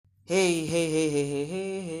Hey.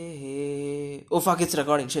 Oh fuck, it's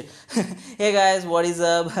recording. Shit. Hey guys, what is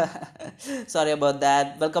up? Sorry about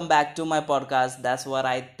that. Welcome back to my podcast. That's what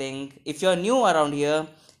I think. If you're new around here,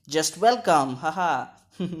 just welcome. Haha.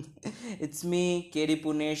 It's me, KD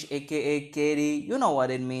Punesh, aka KD. You know what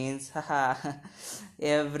it means. Haha.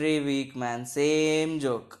 Every week, man. Same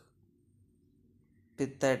joke.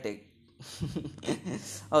 Pathetic.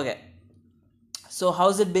 Okay. So,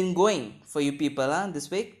 how's it been going for you people, this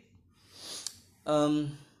week?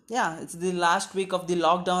 Yeah, it's the last week of the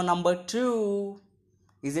lockdown number two.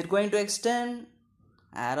 Is it going to extend?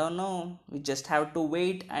 I don't know. We just have to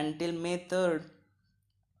wait until May 3rd.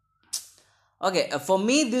 Okay, for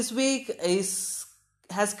me this week is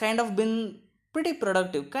has kind of been pretty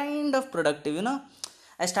productive. Kind of productive,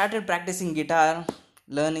 I started practicing guitar,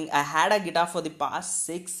 learning. I had a guitar for the past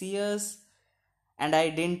 6 years and I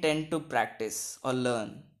didn't tend to practice or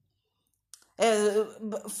learn.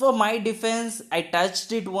 For my defense, I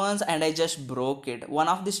touched it once and I just broke it. One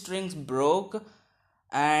of the strings broke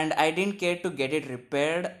and I didn't care to get it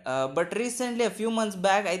repaired. But recently, a few months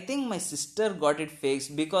back, I think my sister got it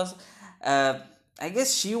fixed because uh, I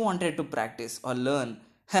guess she wanted to practice or learn.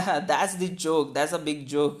 That's the joke. That's a big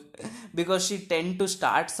joke because she tend to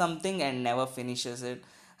start something and never finishes it.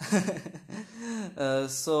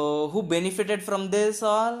 So who benefited from this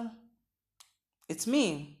all? It's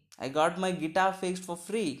me. I got my guitar fixed for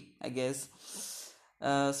free, I guess.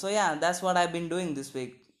 So yeah, that's what I've been doing this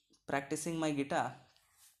week, practicing my guitar.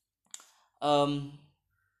 Um,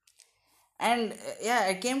 and yeah,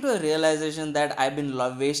 I came to a realization that I've been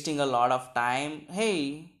wasting a lot of time.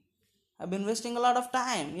 Hey, I've been wasting a lot of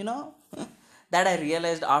time, that I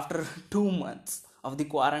realized after 2 months of the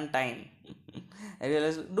quarantine. I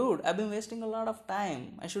realized, dude, I've been wasting a lot of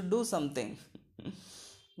time. I should do something.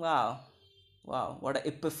 Wow. Wow, what an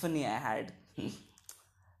epiphany I had.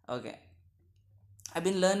 Okay. I've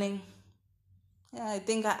been learning. Yeah, I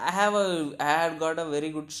think I had got a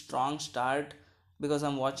very good strong start because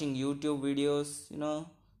I'm watching YouTube videos.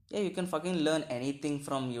 Yeah, you can fucking learn anything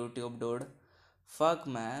from YouTube, dude. Fuck,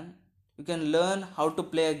 man. You can learn how to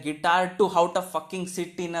play a guitar to how to fucking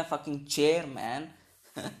sit in a fucking chair, man.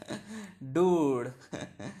 Dude,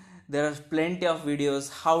 there are plenty of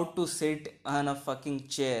videos how to sit on a fucking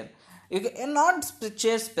chair. Not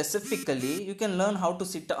chair specifically. You can learn how to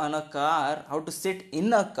sit on a car, how to sit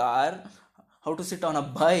in a car, how to sit on a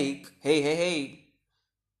bike. Hey.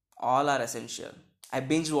 All are essential. I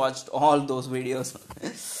binge watched all those videos.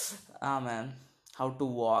 Ah, man. How to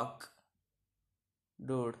walk.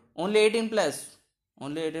 Dude. Only 18 plus.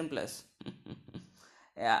 Only 18 plus.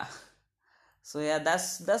 Yeah. So yeah,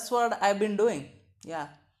 that's what I've been doing. Yeah.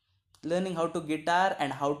 Learning how to guitar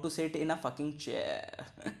and how to sit in a fucking chair.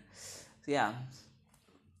 Yeah.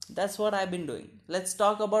 That's what I've been doing. Let's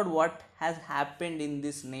talk about what has happened in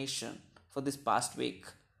this nation for this past week.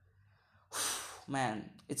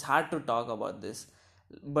 Man, it's hard to talk about this,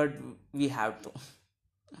 but we have to.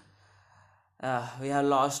 We have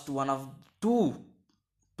lost one of two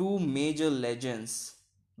major legends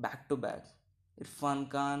back to back,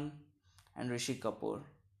 Irfan Khan and Rishi Kapoor.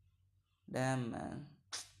 Damn, man.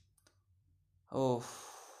 Oh,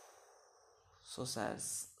 so sad.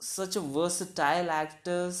 Such a versatile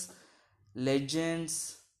actors,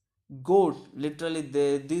 legends, goat. Literally,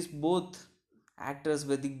 these both actors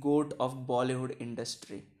were the goat of Bollywood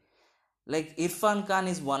industry. Like Irfan Khan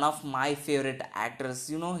is one of my favorite actors.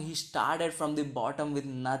 He started from the bottom with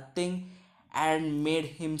nothing and made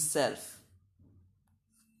himself.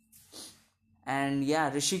 And yeah,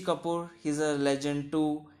 Rishi Kapoor, he's a legend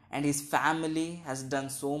too, and his family has done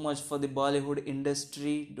so much for the Bollywood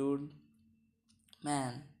industry, dude.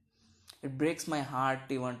 Man, it breaks my heart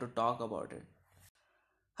even to talk about it.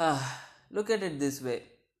 Look at it this way.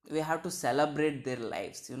 We have to celebrate their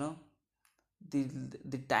lives. The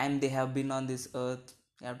the time they have been on this earth,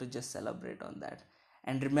 you have to just celebrate on that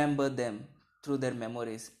and remember them through their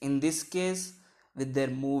memories. In this case, with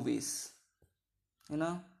their movies. You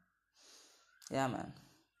know? Yeah, man.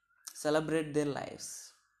 Celebrate their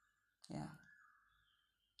lives. Yeah.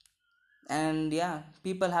 And yeah,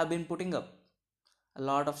 people have been putting up a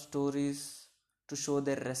lot of stories to show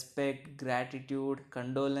their respect, gratitude,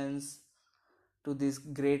 condolence to these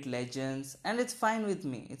great legends, and it's fine with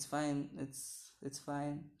me. It's fine. It's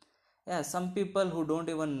fine. Yeah, some people who don't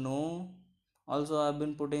even know also have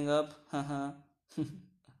been putting up.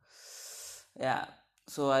 Yeah.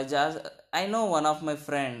 So I know one of my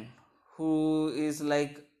friend who is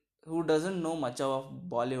like who doesn't know much of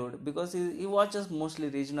Bollywood because he watches mostly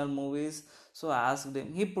regional movies. So I asked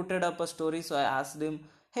him. He put it up a story. So I asked him,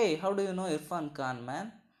 "Hey, how do you know Irfan Khan,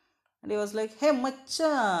 man?" And he was like, "Hey,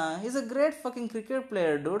 Macha, he's a great fucking cricket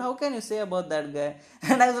player, dude. How can you say about that guy?"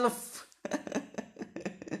 And I was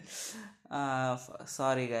like,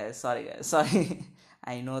 sorry, guys. Sorry, guys. Sorry.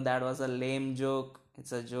 I know that was a lame joke.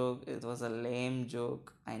 It's a joke. It was a lame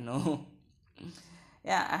joke. I know.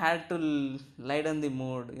 Yeah, I had to lighten the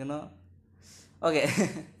mood. Okay.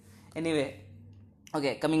 Anyway.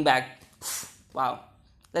 Okay, coming back. Wow.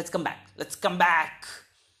 Let's come back. Let's come back.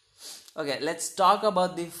 Okay, let's talk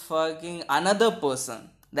about the fucking another person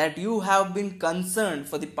that you have been concerned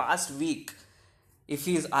for the past week if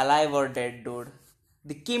he's alive or dead, dude.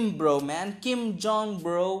 The Kim bro, man. Kim Jong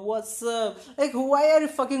bro, what's up? Like, why are you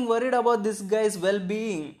fucking worried about this guy's well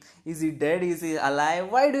being? Is he dead? Is he alive?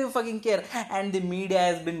 Why do you fucking care? And the media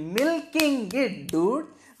has been milking it, dude.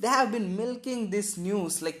 They have been milking this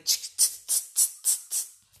news like,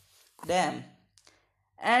 damn.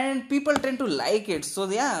 And people tend to like it, so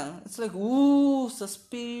yeah, it's like, ooh,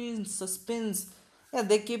 suspense. Yeah,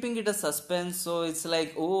 they're keeping it a suspense, so it's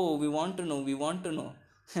like, oh, we want to know.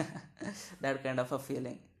 That kind of a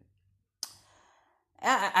feeling.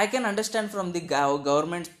 I can understand from the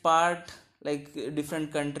government's part, like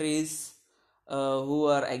different countries who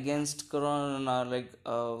are against corona, like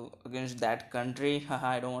against that country. Haha,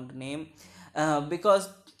 I don't want to name, because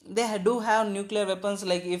they do have nuclear weapons.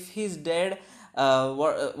 Like if he's dead,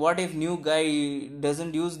 what if new guy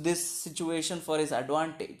doesn't use this situation for his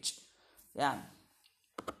advantage? Yeah,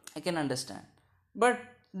 I can understand. But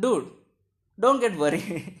dude, don't get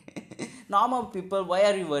worried. Normal people, why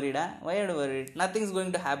are you worried? Huh? Why are you worried? Nothing's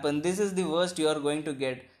going to happen. This is the worst you are going to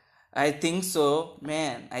get. I think so,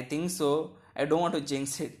 man. I think so. I don't want to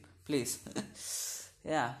jinx it. Please.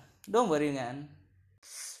 Yeah. Don't worry, man.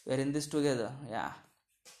 We're in this together. Yeah.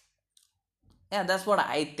 Yeah, that's what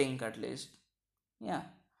I think at least. Yeah.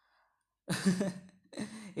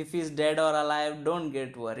 If he's dead or alive, don't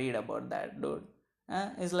get worried about that, dude.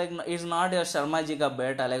 It's like it's not your Sharma ji ka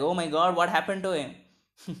beta. Like, oh my god, what happened to him?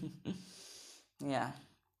 Yeah.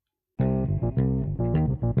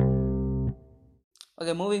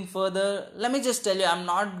 Okay, moving further, let me just tell you, I'm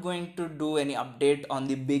not going to do any update on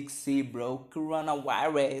the big C, bro.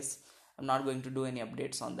 Coronavirus. I'm not going to do any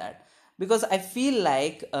updates on that because I feel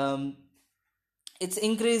like it's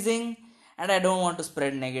increasing and I don't want to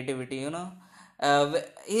spread negativity.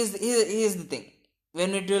 Here's the thing.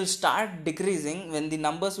 When it will start decreasing, when the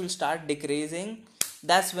numbers will start decreasing,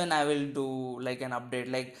 that's when I will do like an update.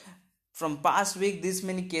 Like from past week, this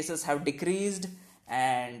many cases have decreased,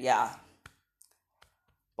 and yeah,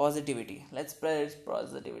 positivity. Let's spread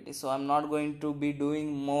positivity. So I'm not going to be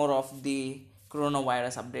doing more of the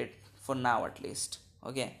coronavirus update for now, at least.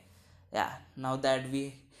 Okay, yeah. Now that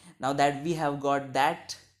we have got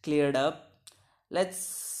that cleared up,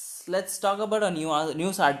 let's talk about a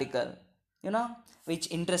news article.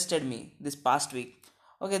 Which interested me this past week.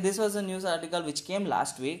 Okay, this was a news article which came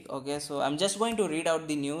last week. Okay, so I'm just going to read out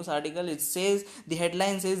the news article. It says the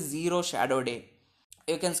headline says Zero Shadow Day.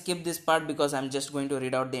 You can skip this part because I'm just going to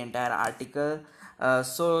read out the entire article.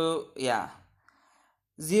 So yeah,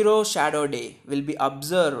 Zero Shadow Day will be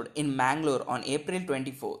observed in Mangalore on April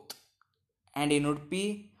 24th and in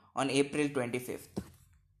Udupi on April 25th.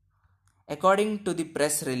 According to the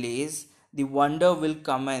press release, the wonder will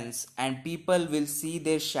commence and people will see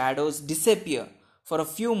their shadows disappear for a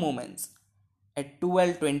few moments at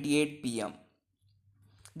 12:28 pm.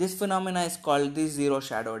 This phenomena is called the Zero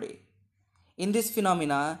Shadow Day. In this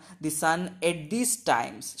phenomena, the sun at these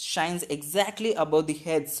times shines exactly above the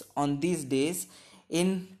heads on these days.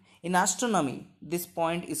 In astronomy, this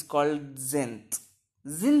point is called zenith.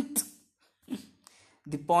 Zenith,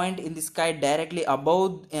 the point in the sky directly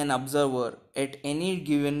above an observer at any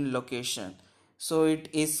given location. So it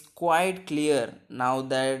is quite clear now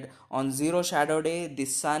that on Zero Shadow Day, the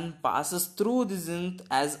sun passes through the zenith,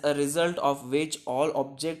 as a result of which all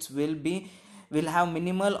objects will have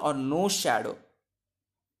minimal or no shadow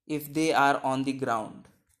if they are on the ground.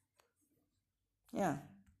 Yeah.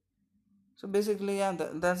 So basically, yeah,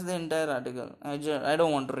 that's the entire article. I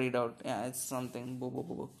don't want to read out. Yeah, it's something. Boo, boo,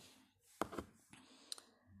 boo, boo.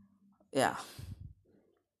 Yeah.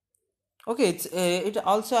 Okay, it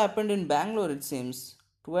also happened in Bangalore, it seems.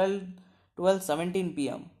 12:17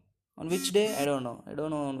 p.m. On which day? I don't know. I don't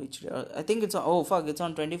know on which day. I think it's on, oh fuck, it's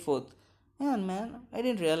on 24th. Yeah, man, I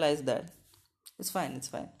didn't realize that. It's fine, it's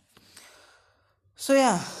fine. So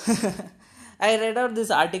yeah, I read out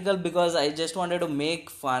this article because I just wanted to make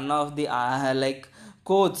fun of the like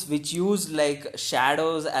quotes which use like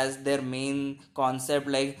shadows as their main concept.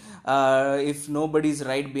 Like if nobody's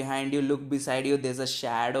right behind you, look beside you, there's a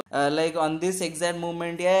shadow. Like on this exact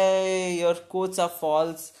moment, yeah, your quotes are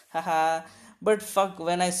false, haha. But fuck,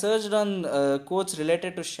 when I searched on quotes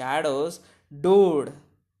related to shadows, dude,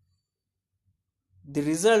 the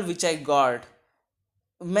result which I got,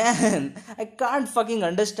 man, I can't fucking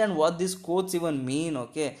understand what these quotes even mean.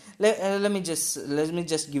 Okay, let me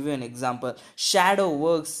just give you an example. Shadow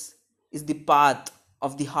works is the path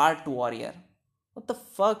of the heart warrior. What the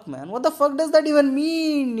fuck, man? What the fuck does that even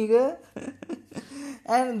mean, nigga?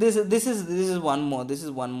 And this is one more. This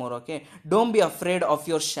is one more. Okay, don't be afraid of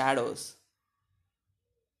your shadows.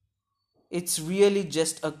 It's really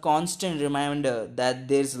just a constant reminder that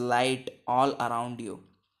there's light all around you.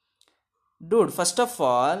 Dude, first of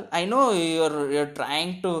all, I know you're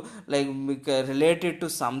trying to like relate it to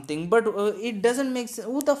something, but it doesn't make sense.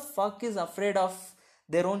 Who the fuck is afraid of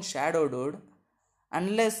their own shadow, dude?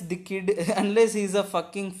 Unless the kid, unless he's a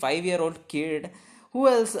fucking 5-year-old kid, who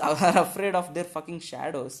else are afraid of their fucking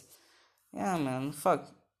shadows? Yeah, man, fuck.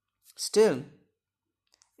 Still,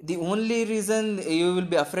 the only reason you will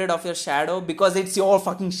be afraid of your shadow because it's your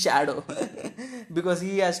fucking shadow, because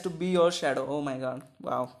he has to be your shadow. Oh my god!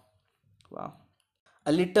 Wow, wow.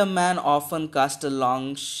 A little man often casts a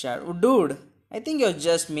long shadow. Dude, I think you're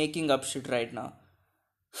just making up shit right now.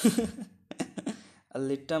 A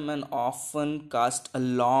little man often casts a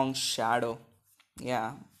long shadow.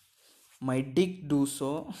 Yeah, my dick do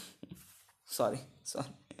so. Sorry, sorry.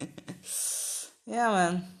 Yeah,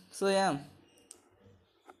 man. So yeah,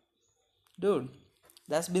 dude,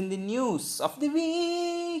 that's been the news of the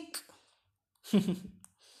week.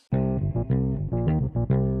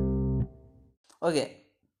 Okay,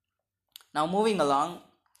 now moving along.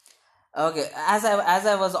 Okay, as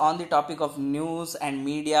I was on the topic of news and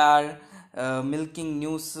media, milking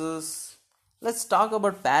newses. Let's talk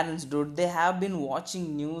about parents, dude. They have been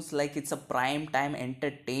watching news like it's a prime time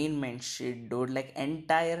entertainment shit, dude. Like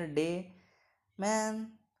entire day,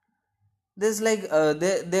 man. There's like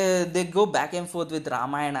they go back and forth with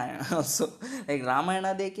Ramayana also. Like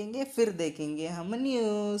Ramayana देखेंगे फिर देखेंगे हम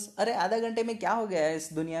news. अरे आधा घंटे में क्या हो गया है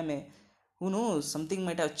इस दुनिया में? Who knows? Something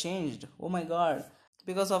might have changed. Oh my god.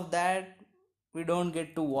 Because of that, we don't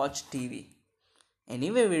get to watch TV.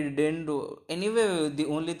 Anyway, we didn't do. Anyway, the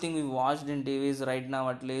only thing we watched in TV is right now.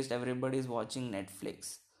 At least everybody is watching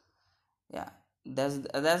Netflix. Yeah,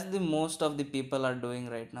 that's the most of the people are doing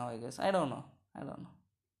right now. I guess I don't know. I don't know.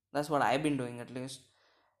 That's what I've been doing at least.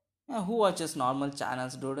 Yeah, who watches normal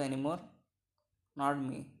channels, dude, anymore? Not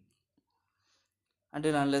me.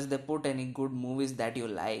 Until unless they put any good movies that you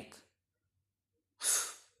like.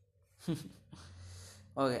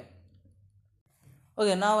 Okay.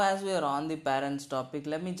 Okay, now as we are on the parents topic,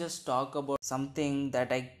 let me just talk about something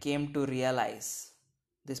that I came to realize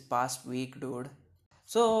this past week, dude.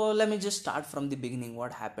 So let me just start from the beginning.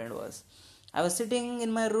 What happened was I was sitting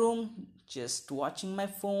in my room just watching my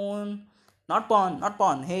phone. Not porn, not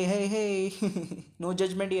porn. Hey, hey, hey. No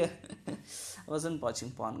judgment here. I wasn't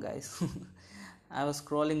watching porn, guys. I was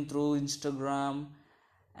scrolling through Instagram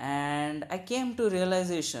and I came to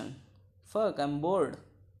realization. Fuck, I'm bored.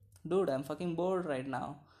 Dude, I'm fucking bored right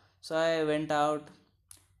now. So I went out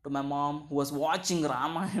to my mom who was watching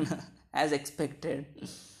Ramayana as expected.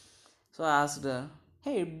 So I asked her,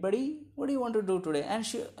 "Hey, buddy, what do you want to do today?" And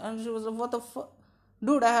she was like, "What the fuck,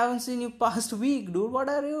 dude? I haven't seen you past week, dude. What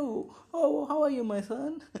are you? Oh, how are you, my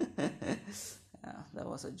son?" Yeah, that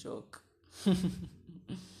was a joke.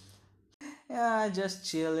 Yeah, just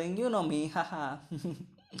chilling. You know me, haha.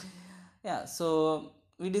 Yeah, so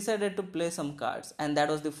we decided to play some cards, and that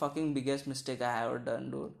was the fucking biggest mistake I ever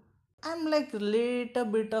done, dude. I'm like little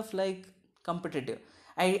bit of like competitive.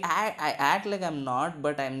 I act like I'm not,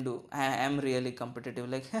 but I am really competitive.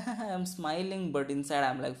 Like I'm smiling, but inside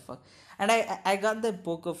I'm like fuck. And I got that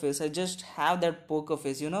poker face. I just have that poker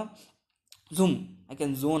face, Zoom. I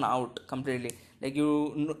can zone out completely. Like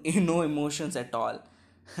you know emotions at all.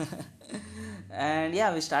 And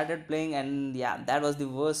yeah, we started playing, and yeah, that was the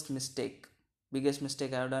worst mistake, biggest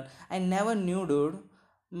mistake I've done. I never knew, dude.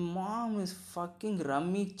 Mom is fucking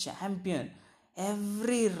rummy champion.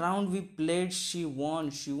 Every round we played, she won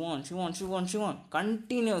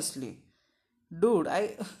continuously. Dude,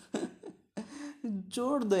 I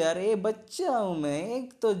छोड़ दो यार, ये बच्चा हूँ मैं,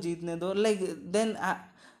 एक तो जीतने दो. Like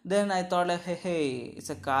then I thought like, hey, it's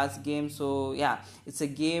a cards game, so yeah, it's a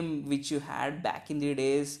game which you had back in the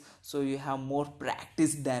days, so you have more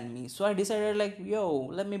practice than me. So I decided like, yo,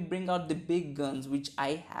 let me bring out the big guns which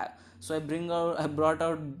I have. So I brought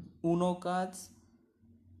out Uno cards.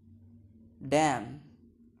 Damn,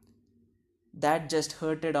 that just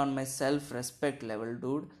hurted on my self-respect level,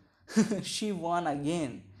 dude. She won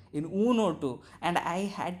again in Uno too, and I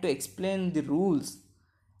had to explain the rules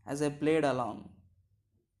as I played along.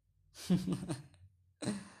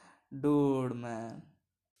 Dude, man.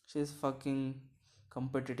 She's fucking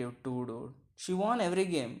competitive too, dude. She won every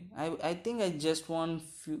game. I think I just won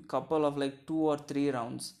few couple of like 2 or 3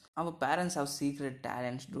 rounds. Our parents have secret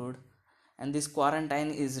talents, dude, and this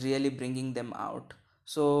quarantine is really bringing them out.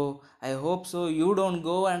 So I hope so. You don't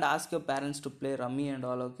go and ask your parents to play rummy and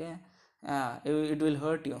all, okay? Yeah, it will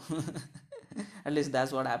hurt you. At least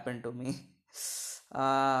that's what happened to me.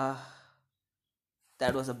 Uh,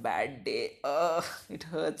 that was a bad day. It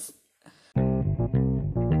hurts.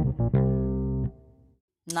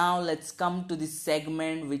 Now let's come to the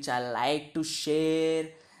segment which I like to share,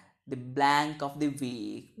 the blank of the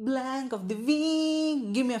week. Blank of the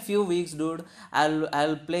week. Give me a few weeks, dude.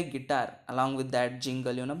 I'll play guitar along with that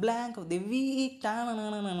jingle, blank of the week.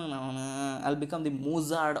 I'll become the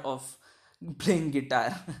Mozart of playing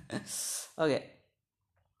guitar. Okay.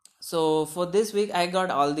 So for this week I got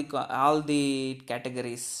all the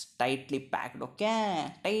categories tightly packed,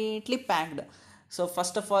 okay? Tightly packed. So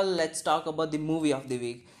first of all, let's talk about the movie of the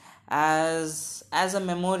week. As a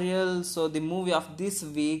memorial, so the movie of this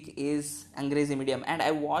week is Angrezi Medium, and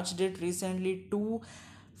I watched it recently too.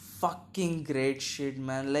 Fucking great shit,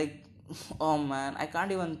 man. Like, oh man, I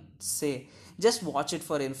can't even say. Just watch it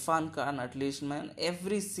for Irfan Khan at least, man.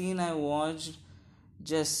 Every scene I watched,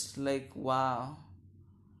 just like wow,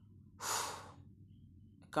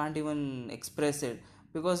 can't even express it,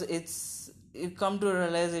 because it come to a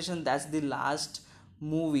realization that's the last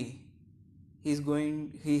movie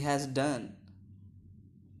he has done,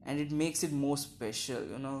 and it makes it more special,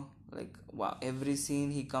 like wow, every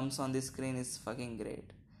scene he comes on the screen is fucking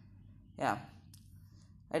great. Yeah,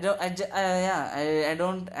 I don't. Yeah. I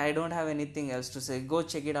don't have anything else to say. Go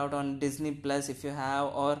check it out on Disney Plus if you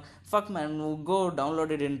have, or fuck man, go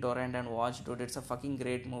download it in torrent and watch, dude. It's a fucking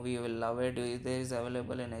great movie. You will love it. It is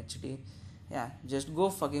available in HD. Yeah, just go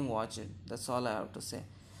fucking watch it. That's all I have to say.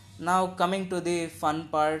 Now coming to the fun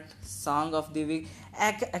part, song of the week.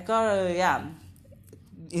 Yeah,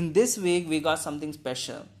 in this week we got something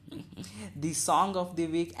special. The song of the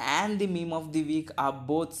week and the meme of the week are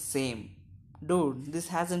both same. Dude, this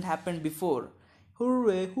hasn't happened before.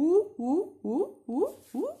 Hooray! Whoo.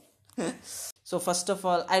 So first of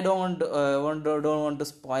all, I don't want to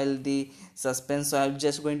spoil the suspense, so I'm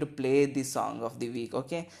just going to play the song of the week,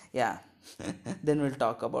 okay? Yeah. Then we'll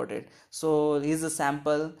talk about it. So here's a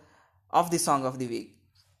sample of the song of the week.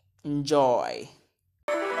 Enjoy.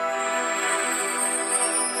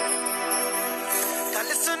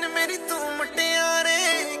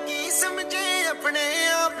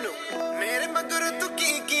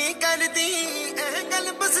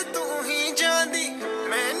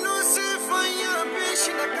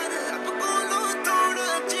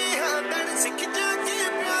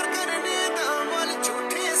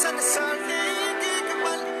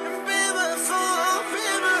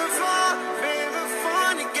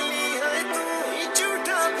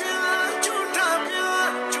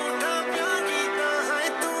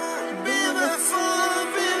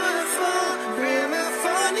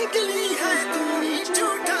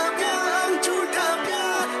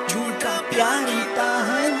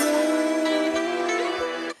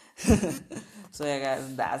 So yeah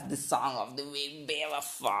guys, that's the song of the week,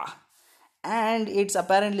 Bewafa. And it's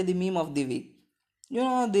apparently the meme of the week.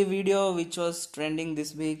 The video which was trending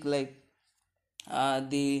this week, like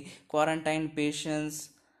the quarantine patients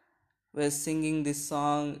were singing this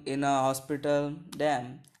song in a hospital,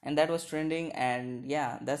 damn, and that was trending. And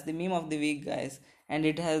yeah, that's the meme of the week, guys. And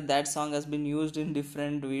that song has been used in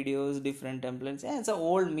different videos, different templates. Yeah, it's an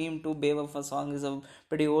old meme too. Bewafa song is a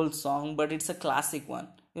pretty old song, but it's a classic one,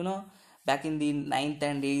 back in the ninth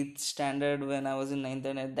and eighth standard, when I was in ninth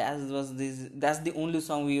and eighth, that's the only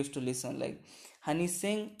song we used to listen, like Honey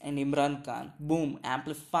Singh and Imran Khan. Boom,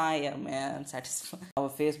 amplifier, man, satisfy. Our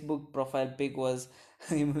Facebook profile pic was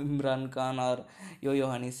Imran Khan or Yo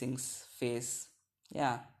Honey Singh's face.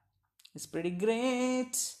 Yeah, it's pretty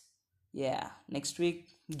great. Yeah, next week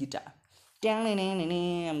guitar.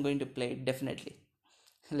 I'm going to play it definitely.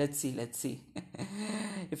 Let's see.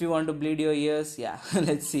 If you want to bleed your ears, yeah,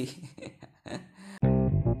 let's see.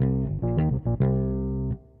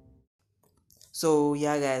 So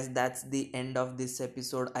yeah guys, that's the end of this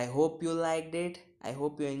episode. I hope you liked it. I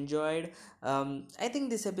hope you enjoyed. I think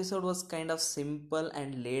this episode was kind of simple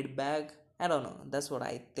and laid back. I don't know, that's what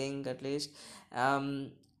I think, at least.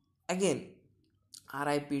 Again,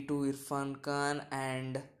 RIP to Irfan Khan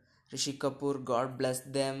and Rishi Kapoor, God bless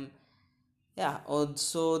them. Yeah,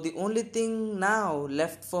 also the only thing now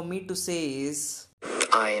left for me to say is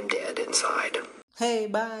I am dead inside. Hey,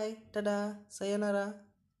 bye. Tada. Sayonara.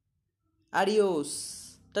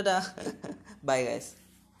 Adios. Tada. Bye, guys.